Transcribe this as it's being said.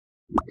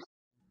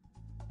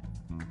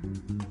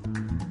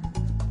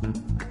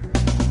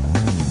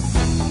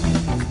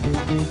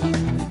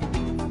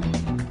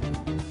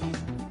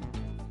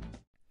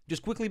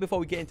Just quickly before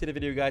we get into the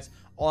video, guys,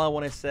 all I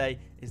want to say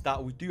is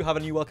that we do have a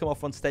new welcome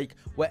offer on Stake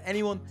where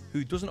anyone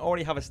who doesn't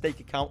already have a Stake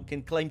account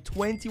can claim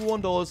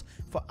 $21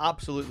 for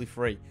absolutely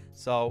free.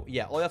 So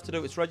yeah, all you have to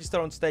do is register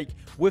on Stake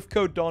with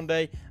code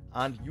Donde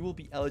and you will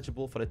be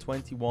eligible for the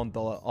 $21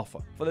 offer.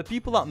 For the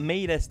people that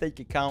made a Stake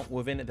account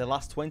within the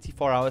last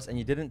 24 hours and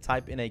you didn't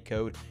type in a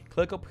code,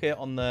 click up here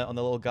on the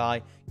little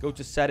guy, go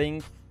to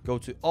settings, go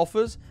to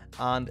offers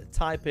and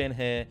type in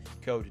here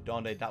code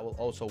Donde. That will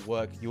also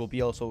work. You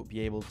will also be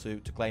able to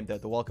claim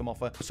the welcome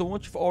offer. So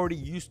once you've already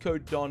used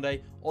code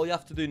Donde, all you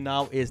have to do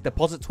now is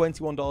deposit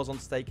 $21 on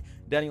Stake.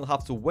 Then you'll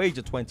have to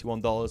wager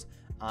 $21.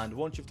 And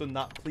once you've done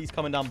that, please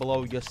comment down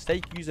below your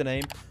Stake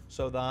username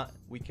so that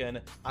we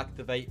can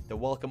activate the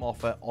welcome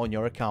offer on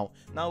your account.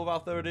 Now,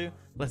 without further ado,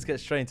 let's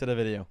get straight into the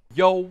video.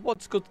 Yo,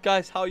 what's good,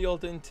 guys? How y'all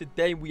doing?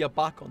 Today, we are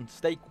back on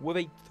Stake with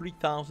a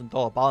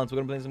 $3,000 balance. We're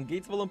going to play some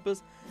Gates of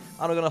Olympus,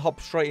 and we're going to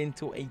hop straight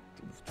into a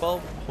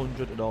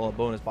 $1,200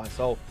 bonus buy.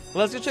 So,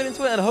 let's get straight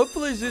into it, and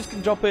hopefully Zeus can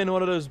drop in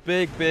one of those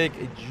big,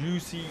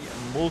 juicy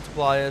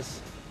multipliers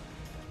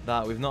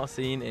that we've not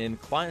seen in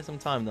quite some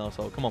time now.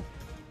 So, come on.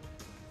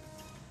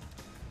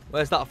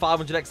 Where's that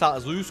 500x out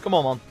of Zeus? Come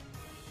on, man.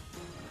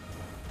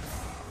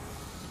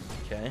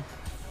 Okay.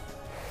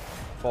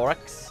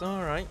 4x.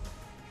 All right.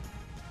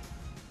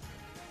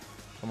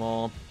 Come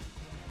on.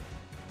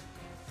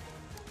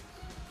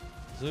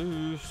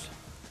 Zeus.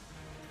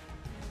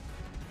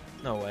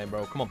 No way,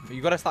 bro. Come on.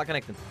 You got to start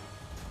connecting.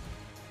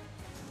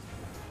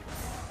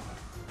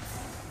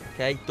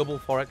 Okay. Double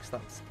 4x.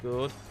 That's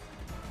good.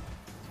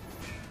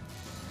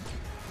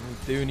 We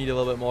do need a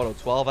little bit more, though.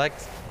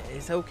 12x.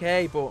 It's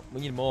okay, but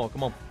we need more.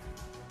 Come on.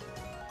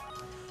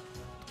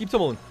 Keep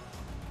tumbling.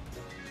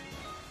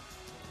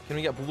 Can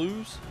we get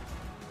blues?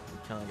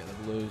 We can't get the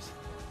blues.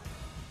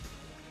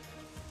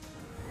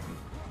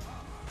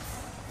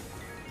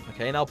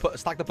 Okay, now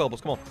stack the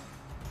purples. Come on.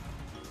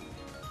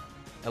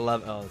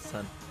 11. Oh, it's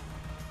 10.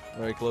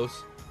 Very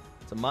close.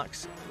 It's a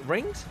max.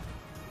 Rings?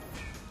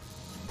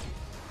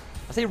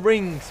 I say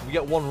rings. We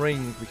get one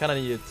ring. We kind of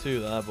needed two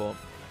there, but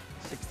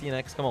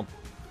 16x. Come on.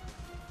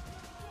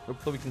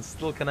 Hopefully we can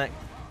still connect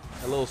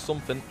a little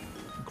something.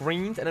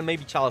 Greens and then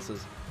maybe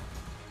chalices.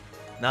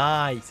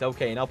 Nice.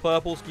 Okay, now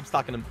purples. Keep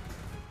stacking them.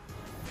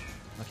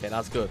 Okay,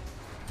 that's good.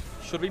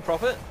 Should we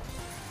profit?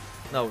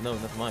 No,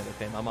 never mind.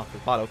 Okay, my math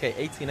is bad. Okay,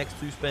 18x,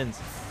 2 spins.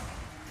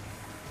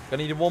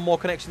 Gonna need one more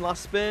connection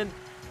last spin.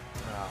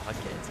 Oh,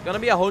 okay, it's gonna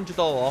be $100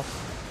 loss.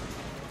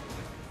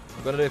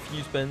 I'm gonna do a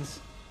few spins.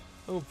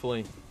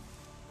 Hopefully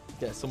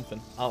get something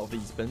out of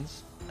these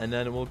spins. And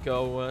then we'll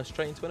go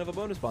straight into another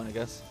bonus buy, I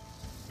guess.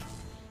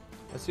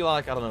 Let's do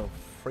like, I don't know,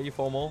 3,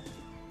 4 more.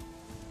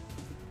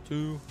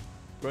 2,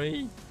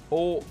 3,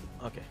 4.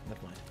 Okay,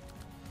 never mind.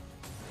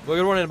 We're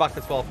going to run it back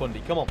to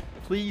 1200. Come on.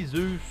 Please,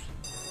 Zeus.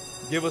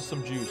 Give us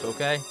some juice,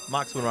 okay?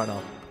 Max win right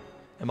now.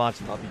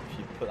 Imagine that'd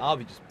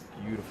be just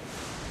beautiful.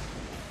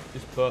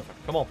 Just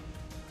perfect. Come on.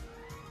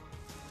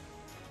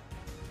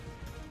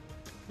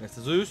 Next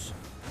to Zeus.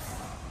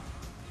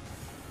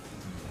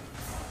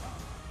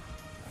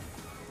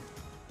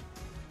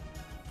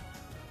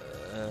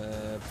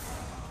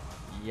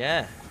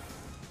 Yeah.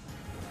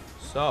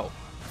 So.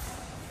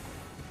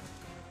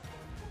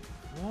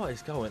 What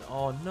is going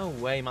on? No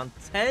way, man.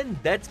 10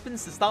 dead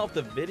spins to start off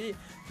the video.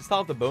 To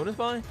start off the bonus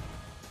buy.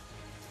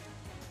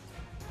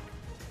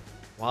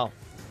 Wow.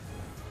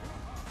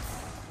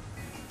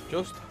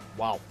 Just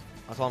wow.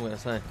 That's all I'm going to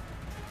say.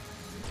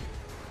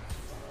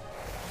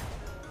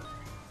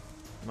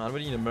 Man,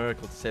 we need a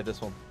miracle to save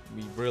this one.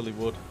 We really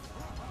would.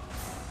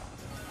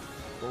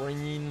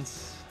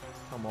 Greens.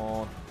 Come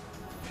on.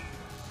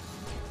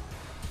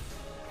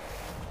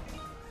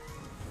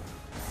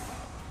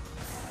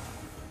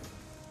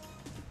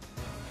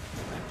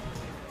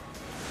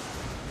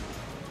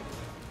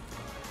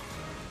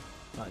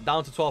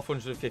 Down to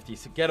 1250.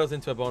 So get us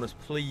into a bonus.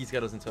 Please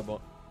get us into a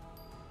bonus.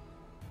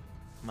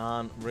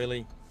 Man,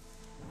 really?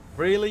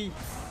 Really?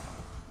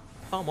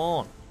 Come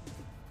on.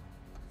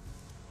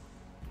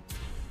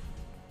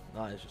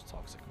 That is just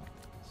toxic, man.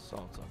 So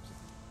toxic.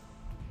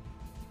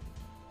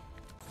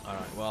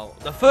 Alright, well,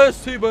 the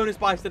first 2 bonus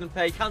buys didn't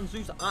pay. Can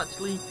Zeus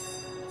actually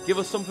give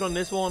us something on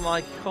this one?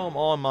 Like, come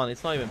on, man.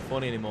 It's not even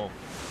funny anymore.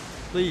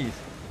 Please.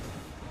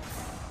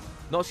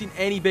 Not seen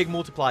any big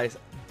multipliers.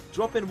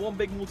 Drop in one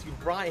big multi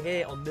right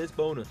here on this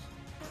bonus.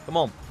 Come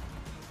on.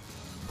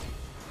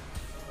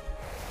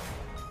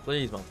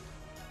 Please, man.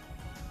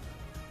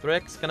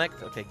 3x,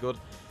 connect. Okay, good.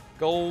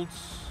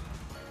 Golds.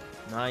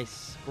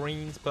 Nice.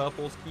 Greens,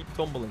 purples. Keep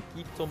tumbling.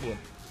 Keep tumbling.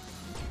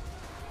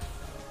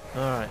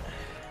 Alright.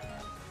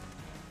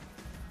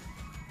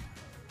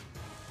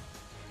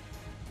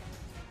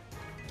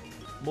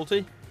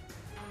 Multi.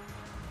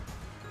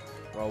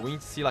 Bro, we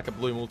need to see like a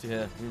blue multi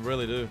here. We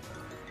really do.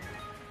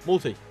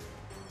 Multi.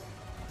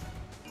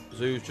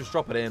 Zeus, just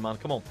drop it in, man.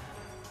 Come on.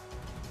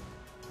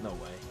 No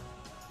way.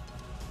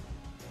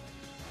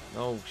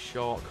 No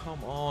shot.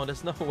 Come on.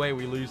 There's no way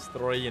we lose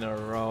 3 in a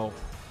row.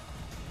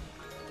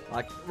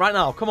 Like, right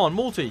now. Come on,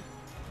 multi.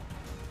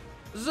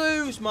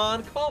 ZEUS,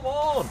 man. Come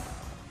on.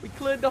 We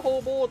cleared the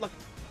whole board. Like,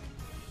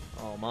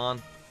 oh,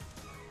 man.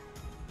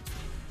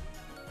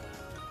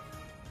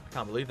 I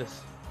can't believe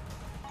this.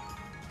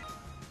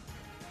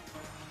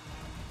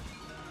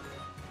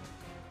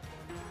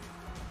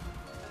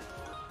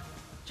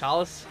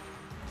 Chalice.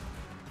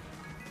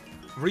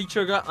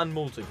 Retrigger and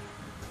multi.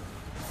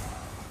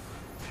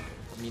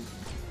 I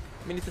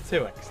mean, it's a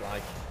 2x.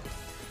 Like,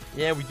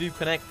 yeah, we do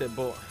connect it,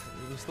 but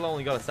we still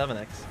only got a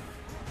 7x.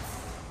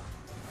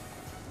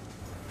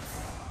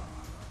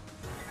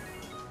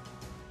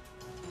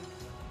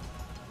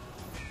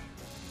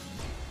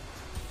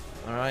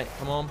 All right,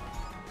 come on.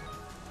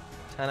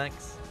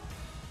 10x.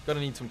 Gonna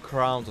need some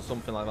crowns or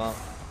something like that.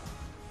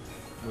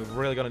 We're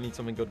really gonna need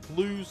something good.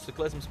 Blues to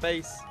clear some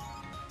space.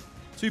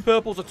 2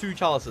 purples or 2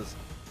 chalices.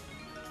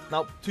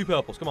 Now, 2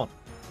 purples. Come on.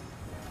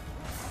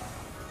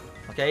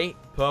 Okay,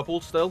 purple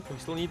still. We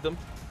still need them.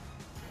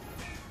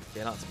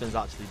 Yeah, that spin's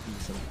actually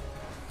decent.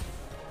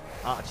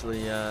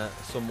 Actually,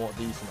 somewhat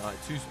decent. All right,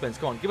 2 spins.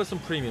 Come on, give us some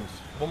premiums.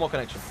 1 more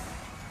connection.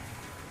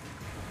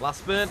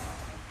 Last spin.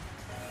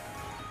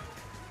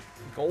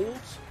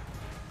 Golds.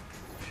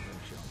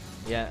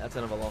 Yeah, that's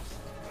another loss.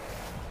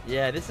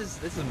 Yeah, this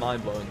is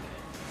mind blowing.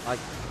 Like,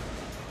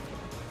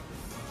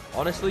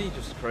 honestly,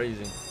 just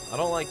crazy. I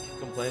don't like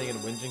complaining and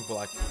whinging, but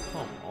like,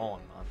 come on,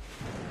 man.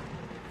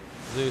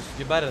 ZEUS,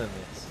 you're better than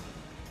this.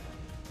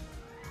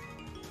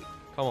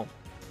 Come on.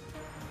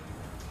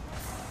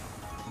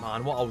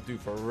 Man, what I would do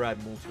for a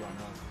red multi right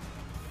now.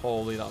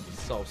 Holy, that would be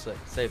so sick.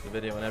 Save the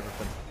video and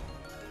everything.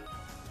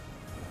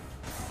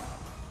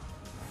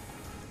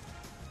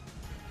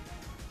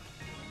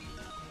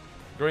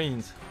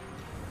 Greens.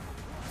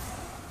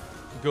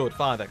 Good,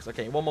 5x.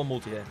 Okay, 1 more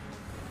multi here.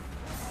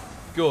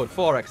 Good,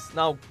 4x.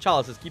 Now,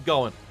 chalices, keep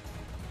going.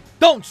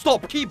 Don't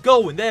stop, keep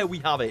going. There we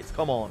have it.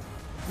 Come on.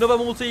 Another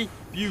multi.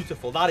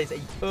 Beautiful. That is a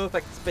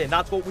perfect spin.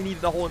 That's what we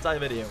needed the whole entire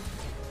video.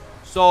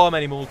 So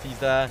many multis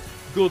there.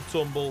 Good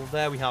tumble.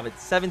 There we have it.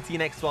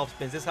 17x 12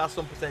 spins. This has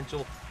some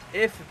potential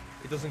if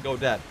it doesn't go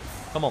dead.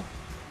 Come on.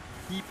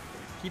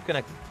 Keep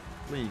connecting.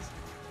 Please.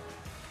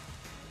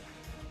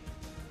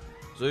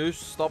 ZEUS,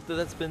 stop the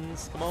dead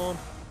spins. Come on.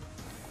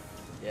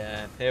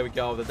 Yeah, here we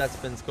go. The dead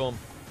spins come.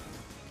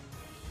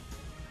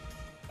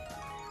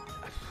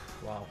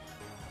 Wow.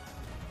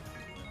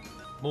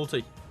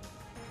 Multi.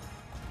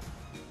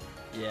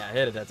 Yeah,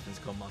 here the dead spins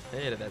come, man.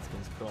 Here the dead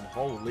spins come.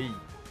 Holy.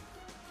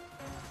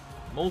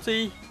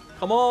 Multi.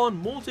 Come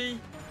on, multi.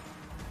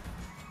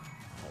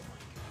 Oh my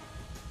god.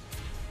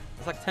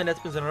 That's like 10 dead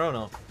spins in a row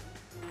now.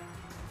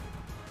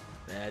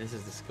 Yeah, this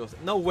is disgusting.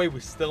 No way we're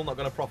still not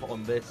going to profit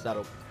on this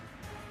setup.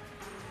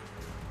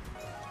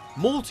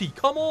 Multi,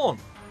 come on.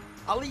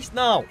 At least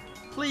now.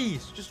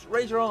 Please, just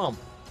raise your arm.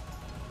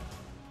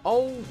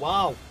 Oh,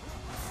 wow.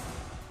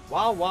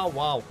 Wow, wow,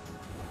 wow.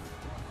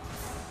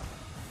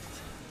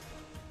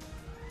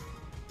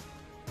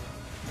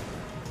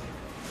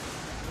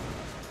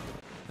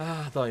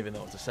 I don't even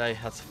know what to say.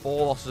 That's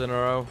 4 losses in a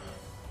row.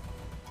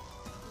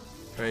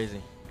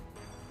 Crazy.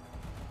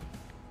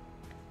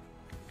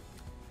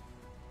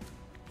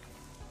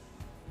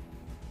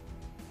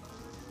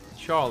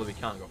 Surely we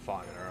can't go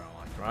 5 in a row,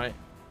 like, right?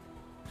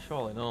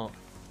 Surely not.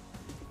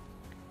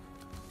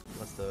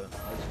 Let's do it.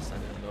 Let's just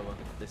send it another.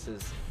 This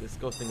is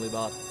disgustingly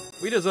bad.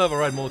 We deserve a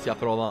red multi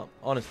after all that.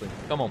 Honestly.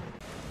 Come on.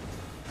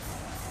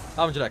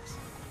 500x.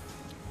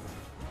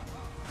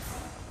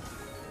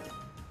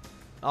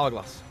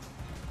 Hourglass.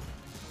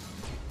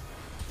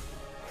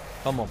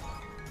 Come on.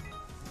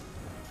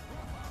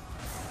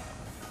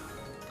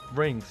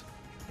 Rings.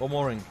 1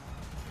 more ring.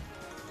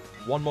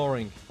 1 more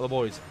ring for the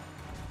boys.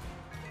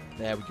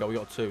 There we go. We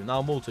got 2.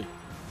 Now multi.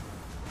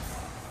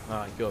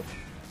 Alright, good.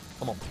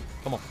 Come on.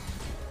 Come on.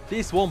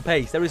 This one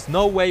pace. There is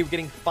no way we're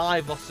getting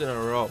 5 losses in a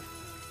row.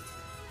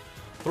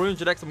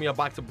 300x and we are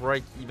back to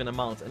break even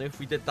amount. And if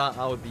we did that,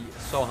 I would be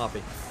so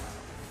happy.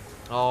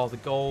 Oh, the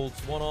golds.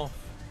 1 off.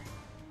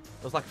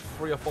 There's like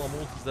 3 or 4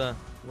 multis there.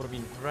 Would have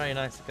been very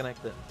nice to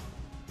connect it.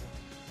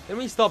 Can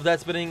we stop dead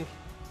spinning,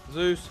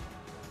 ZEUS?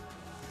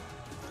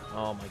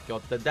 Oh my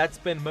god. The dead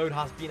spin mode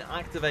has been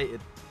activated.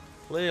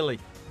 Clearly.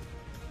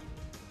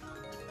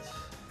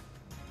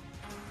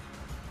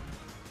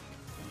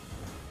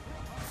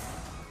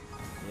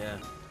 Yeah.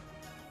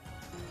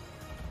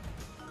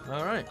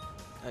 Alright.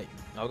 Hey,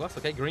 hourglass.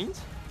 Okay,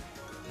 greens.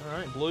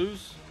 Alright,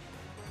 blues.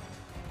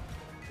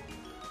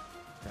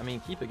 I mean,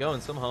 keep it going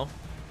somehow.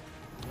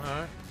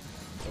 Alright.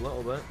 A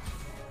little bit.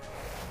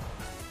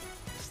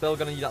 Still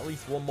gonna need at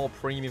least 1 more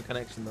premium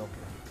connection though.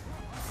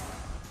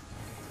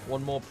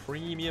 1 more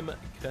premium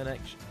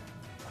connection.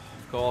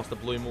 Of course, the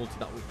blue multi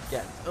that we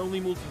get.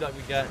 Only multi that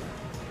we get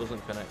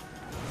doesn't connect.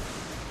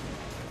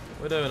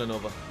 We're doing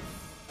another.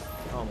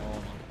 Come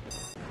on.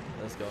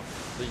 Let's go.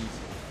 Please.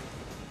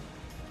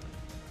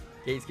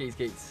 Gates, gates,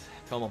 gates.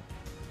 Come on.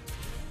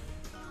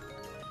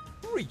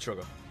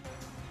 Retrigger.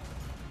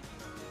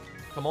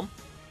 Come on.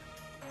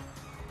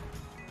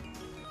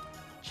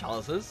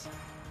 chalices.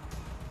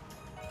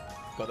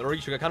 Got the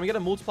retrigger. Can we get a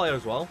multiplier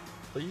as well,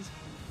 please?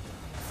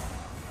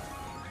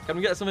 Can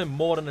we get something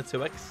more than a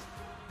 2x?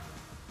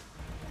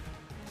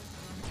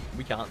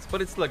 We can't,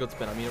 but it's still a good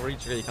spin. I mean, a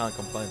retrigger, you can't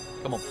complain.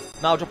 Come on.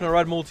 Now dropping a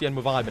red multi and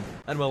we're vibing.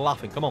 And we're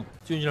laughing. Come on.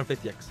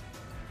 250x.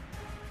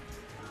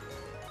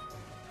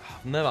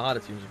 I've never had a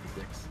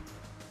 250x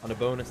on a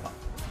bonus that.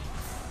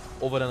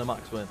 Other than a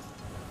max win.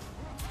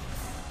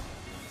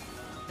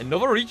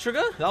 Another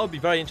retrigger? That would be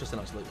very interesting,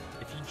 actually.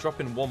 If you drop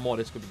in one more,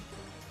 this could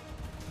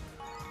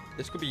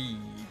be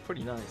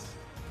pretty nice.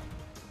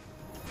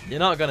 You're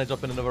not going to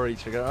drop in another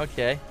retrigger.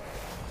 Okay.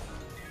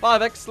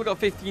 5x, still got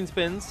 15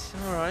 spins.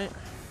 Alright.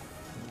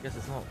 I guess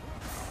it's not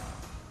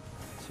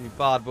too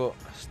bad, but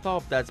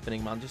stop dead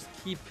spinning, man. Just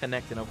keep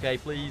connecting, okay,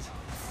 please?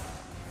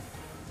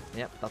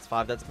 Yep, that's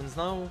 5 dead spins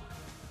now.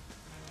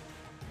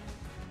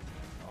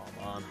 Oh,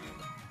 man.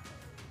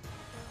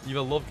 You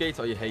either love gates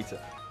or you hate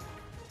it.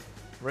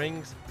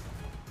 Rings.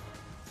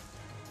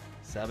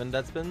 7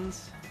 dead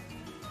spins.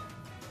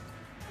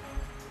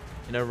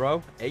 In a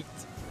row. 8.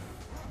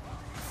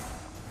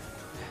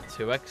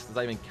 2x. Does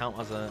that even count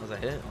as a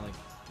hit? Like,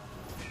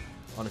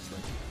 honestly,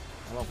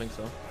 I don't think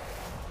so.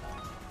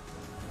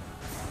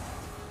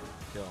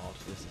 Gosh,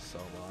 this is so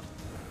bad.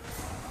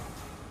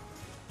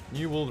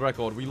 New world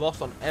record. We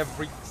lost on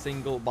every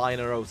single buy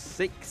in a row.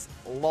 6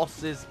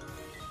 losses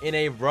in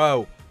a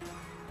row.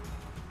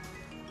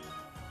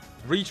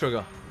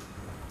 Retrigger.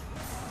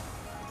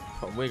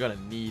 But we're gonna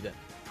need it.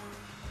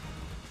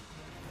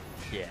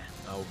 Yeah.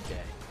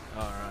 Okay.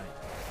 All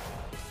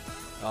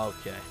right.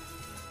 Okay.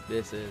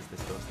 This is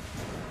disgusting.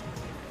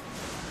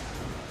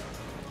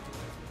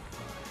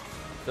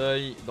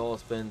 $30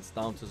 spins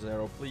down to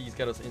 0. Please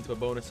get us into a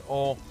bonus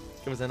or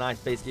give us a nice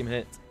base game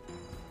hit.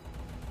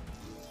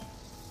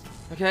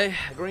 Okay,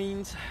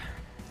 greens.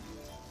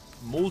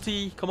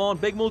 Multi. Come on,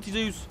 big multi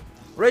Zeus.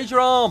 Raise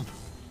your arm.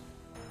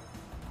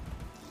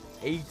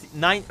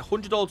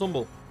 $100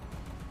 tumble.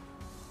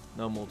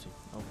 No multi.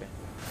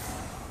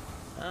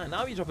 Okay.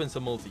 Now you're dropping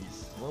some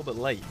multis. A little bit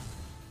late.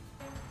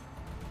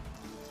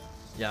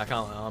 Yeah, I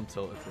can't. I'm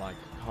tilted. Like,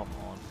 come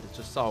on. It's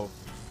just so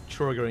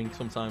triggering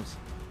sometimes.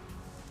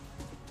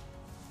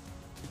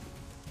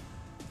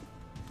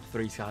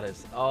 3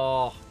 scatters.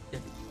 Oh,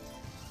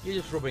 you're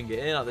just rubbing it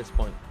in at this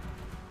point.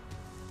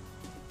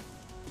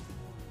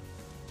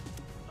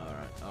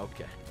 Alright,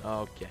 okay.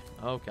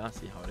 I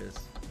see how it is.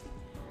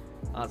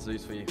 That's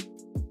Zeus for you.